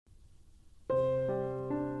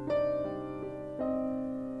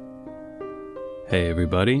Hey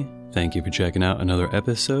everybody, thank you for checking out another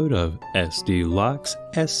episode of SD Locks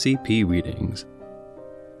SCP Readings.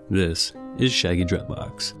 This is Shaggy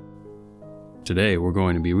Dreadlocks. Today we're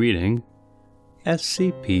going to be reading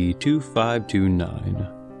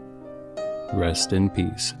SCP-2529. Rest in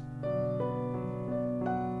peace.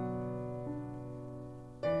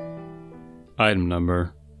 Item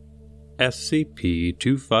number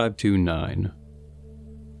SCP-2529.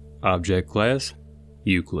 Object Class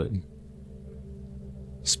Euclid.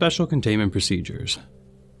 Special Containment Procedures.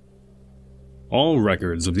 All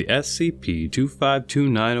records of the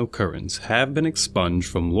SCP-2529 occurrence have been expunged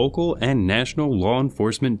from local and national law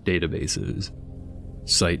enforcement databases.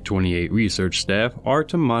 Site-28 research staff are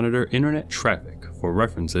to monitor internet traffic for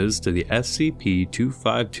references to the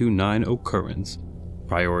SCP-2529 occurrence,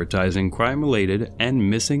 prioritizing crime-related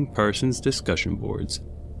and missing persons discussion boards.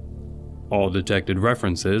 All detected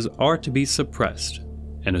references are to be suppressed,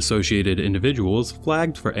 and associated individuals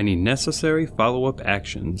flagged for any necessary follow-up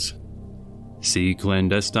actions. See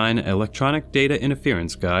Clandestine Electronic Data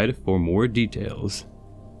Interference Guide for more details.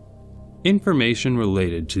 Information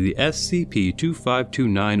related to the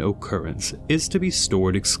SCP-2529 occurrence is to be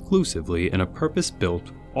stored exclusively in a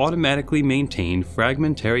purpose-built, automatically maintained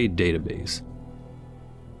fragmentary database.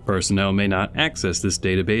 Personnel may not access this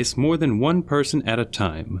database more than one person at a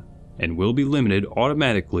time, and will be limited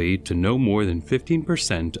automatically to no more than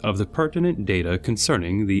 15% of the pertinent data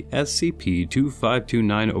concerning the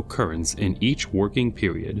SCP-2529 occurrence in each working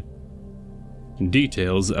period.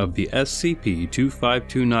 Details of the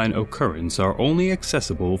SCP-2529 occurrence are only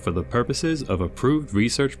accessible for the purposes of approved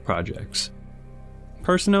research projects.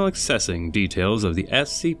 Personnel accessing details of the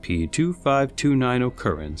SCP-2529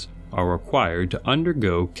 occurrence are required to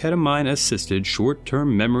undergo ketamine-assisted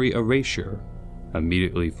short-term memory erasure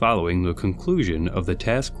immediately following the conclusion of the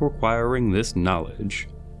task requiring this knowledge.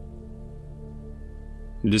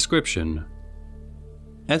 Description: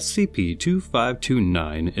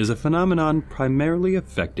 SCP-2529 is a phenomenon primarily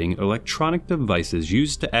affecting electronic devices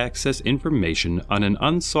used to access information on an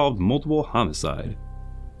unsolved multiple homicide,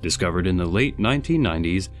 discovered in the late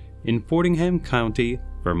 1990s in Fordingham County,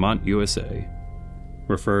 Vermont, USA.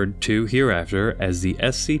 Referred to hereafter as the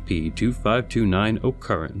SCP-2529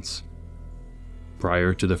 occurrence.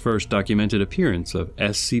 Prior to the first documented appearance of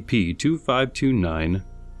SCP-2529,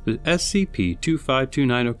 the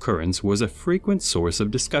SCP-2529 occurrence was a frequent source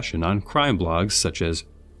of discussion on crime blogs such as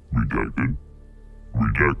Redacted,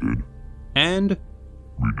 Redacted, and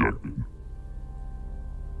Redacted.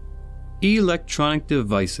 Electronic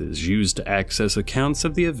devices used to access accounts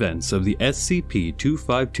of the events of the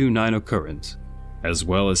SCP-2529 occurrence, as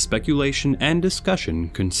well as speculation and discussion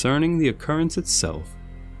concerning the occurrence itself,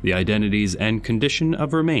 the identities and condition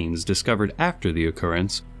of remains discovered after the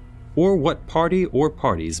occurrence, or what party or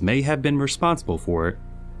parties may have been responsible for it,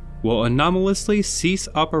 will anomalously cease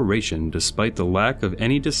operation despite the lack of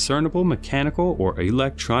any discernible mechanical or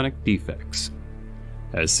electronic defects.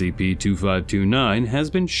 SCP-2529 has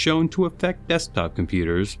been shown to affect desktop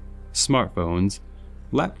computers, smartphones,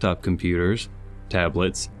 laptop computers,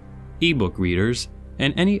 tablets, e-book readers,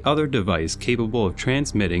 and any other device capable of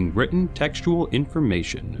transmitting written textual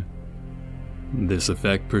information. This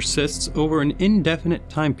effect persists over an indefinite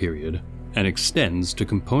time period and extends to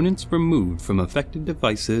components removed from affected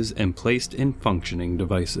devices and placed in functioning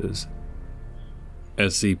devices.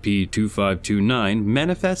 SCP-2529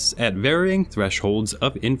 manifests at varying thresholds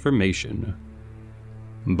of information.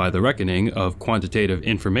 By the reckoning of Quantitative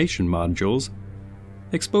Information Modules,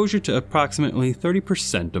 exposure to approximately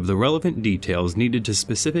 30% of the relevant details needed to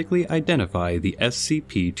specifically identify the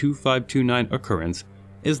SCP-2529 occurrence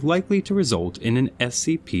is likely to result in an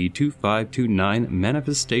SCP-2529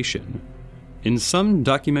 manifestation. In some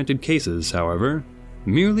documented cases, however,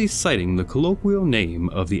 merely citing the colloquial name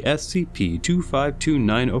of the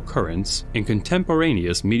SCP-2529 occurrence in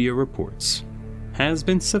contemporaneous media reports has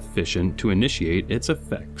been sufficient to initiate its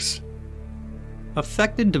effects.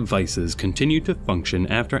 Affected devices continue to function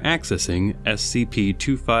after accessing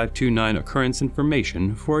SCP-2529 occurrence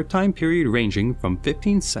information for a time period ranging from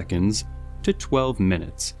 15 seconds to 12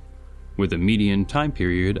 minutes, with a median time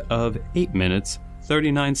period of 8 minutes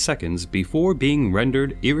 39 seconds before being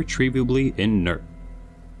rendered irretrievably inert.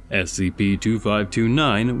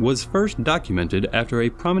 SCP-2529 was first documented after a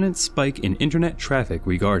prominent spike in internet traffic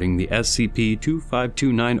regarding the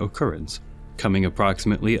SCP-2529 occurrence, coming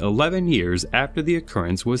approximately 11 years after the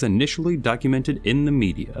occurrence was initially documented in the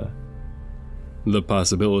media. The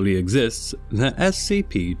possibility exists that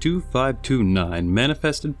SCP-2529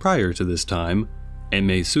 manifested prior to this time and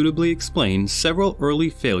may suitably explain several early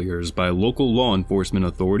failures by local law enforcement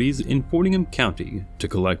authorities in Fordingham County to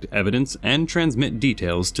collect evidence and transmit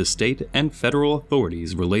details to state and federal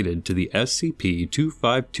authorities related to the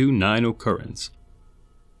SCP-2529 occurrence.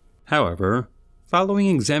 However, following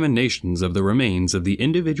examinations of the remains of the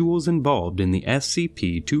individuals involved in the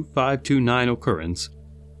SCP-2529 occurrence,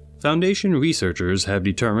 Foundation researchers have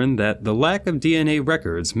determined that the lack of DNA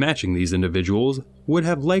records matching these individuals would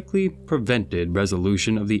have likely prevented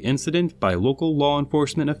resolution of the incident by local law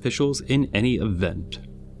enforcement officials in any event.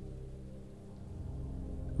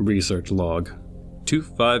 Research Log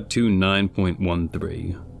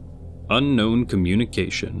 2529.13 Unknown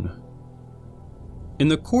Communication. In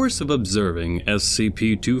the course of observing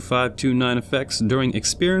SCP-2529 effects during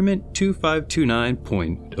Experiment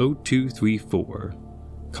 2529.0234,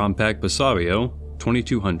 Compact Basario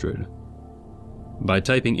 2200. By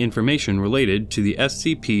typing information related to the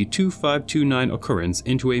SCP-2529 occurrence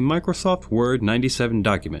into a Microsoft Word 97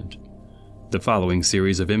 document, the following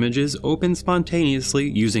series of images open spontaneously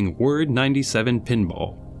using Word 97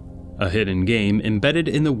 Pinball, a hidden game embedded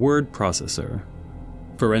in the word processor.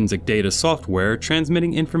 Forensic data software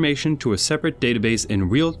transmitting information to a separate database in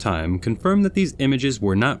real time confirmed that these images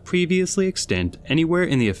were not previously extant anywhere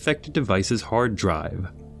in the affected device's hard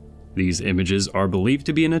drive. These images are believed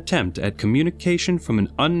to be an attempt at communication from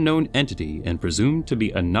an unknown entity and presumed to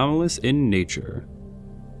be anomalous in nature.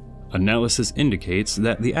 Analysis indicates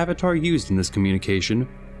that the avatar used in this communication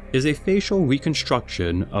is a facial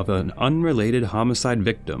reconstruction of an unrelated homicide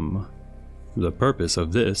victim. The purpose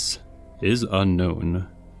of this is unknown.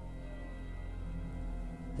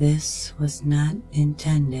 This was not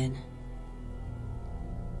intended.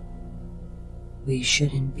 We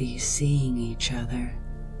shouldn't be seeing each other.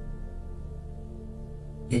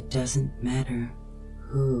 It doesn't matter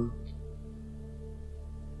who.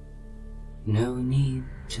 No need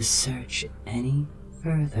to search any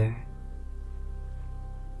further.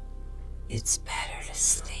 It's better to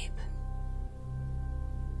sleep.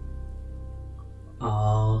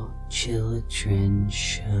 All children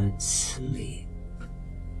should sleep.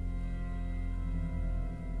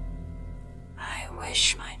 I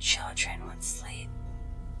wish my children would sleep.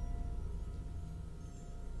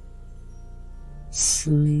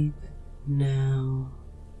 Sleep now.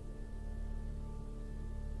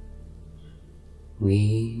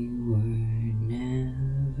 We were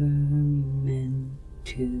never meant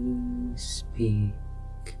to speak.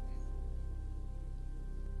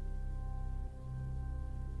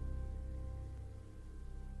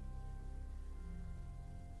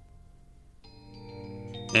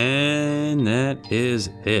 And that is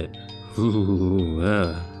it. Ooh,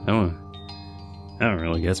 that don't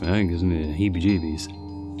really get me. That gives me the heebie-jeebies.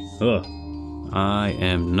 Ugh. I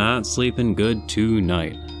am not sleeping good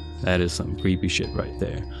tonight. That is some creepy shit right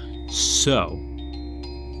there. So,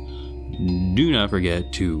 do not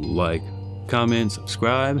forget to like, comment,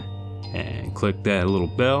 subscribe, and click that little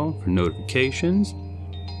bell for notifications.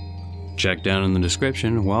 Check down in the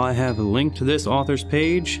description while I have a link to this author's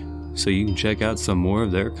page so you can check out some more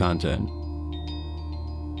of their content.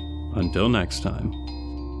 Until next time.